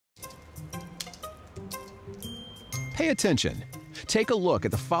Pay attention. Take a look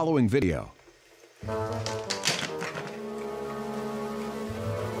at the following video.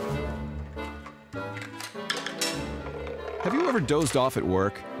 Have you ever dozed off at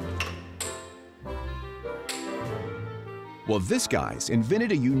work? Well, this guy's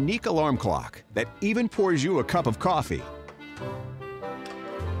invented a unique alarm clock that even pours you a cup of coffee.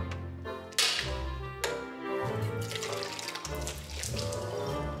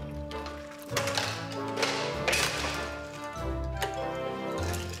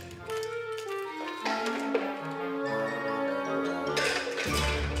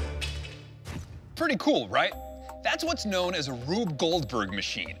 Pretty cool, right? That's what's known as a Rube'a Goldberg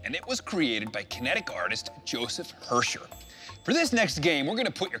machine, and it was created by kinetic artist Joseph Herscher. For this next game, we're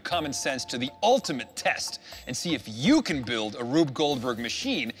gonna put your common sense to the ultimate test and see if you can build a Rube'a Goldberg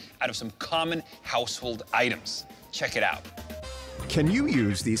machine out of some common household items. Check it out. Can you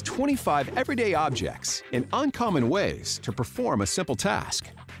use these 25 everyday objects in uncommon ways to perform a simple task?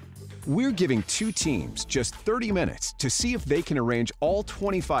 We're giving two teams just 30 minutes to see if they can arrange all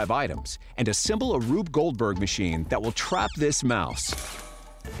 25 items and assemble a Rube'a Goldberg machine that will trap this mouse.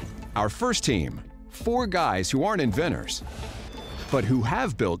 Our first team, 4 guys who aren't inventors, but who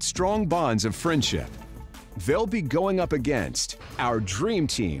have built strong bonds of friendship. They'll be going up against our dream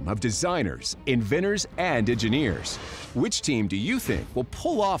team of designers, inventors, and engineers. Which team do you think will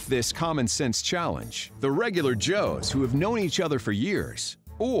pull off this common sense challenge? The regular Joes who have known each other for years,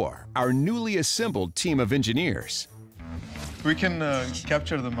 or our newly assembled team of engineers? We can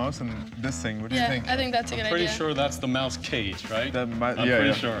capture the mouse and this thing. What do you think? I think that's a good idea. Pretty sure that's the mouse cage, right? I'm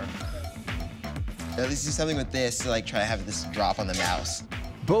pretty sure. Let's do something with this to like try to have this drop on the mouse.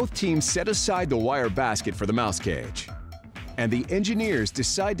 Both teams set aside the wire basket for the mouse cage. And the engineers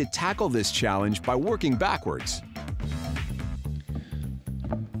decide to tackle this challenge by working backwards.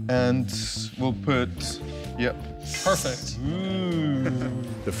 And we'll put, yep. Perfect.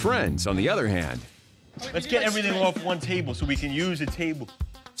 The friends, on the other hand, let's get everything off one table so we can use the table.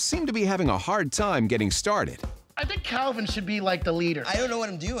 seem to be having a hard time getting started. I think Calvin should be like the leader. I don't know what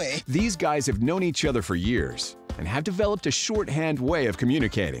I'm doing. These guys have known each other for years and have developed a shorthand way of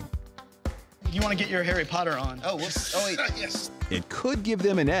communicating. You want to get your Harry Potter on. Oh, whoops. Oh, wait. Yes. It could give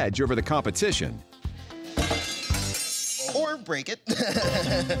them an edge over the competition. Or break it.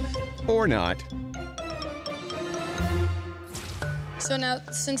 Or not. So now,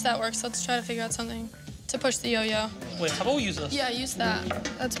 since that works, let's try to figure out something to push the yo-yo. Wait, how about we use this? Yeah, use that.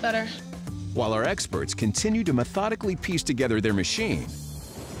 That's better. While our experts continue to methodically piece together their machine,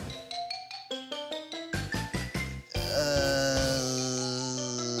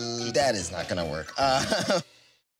 That is not gonna work.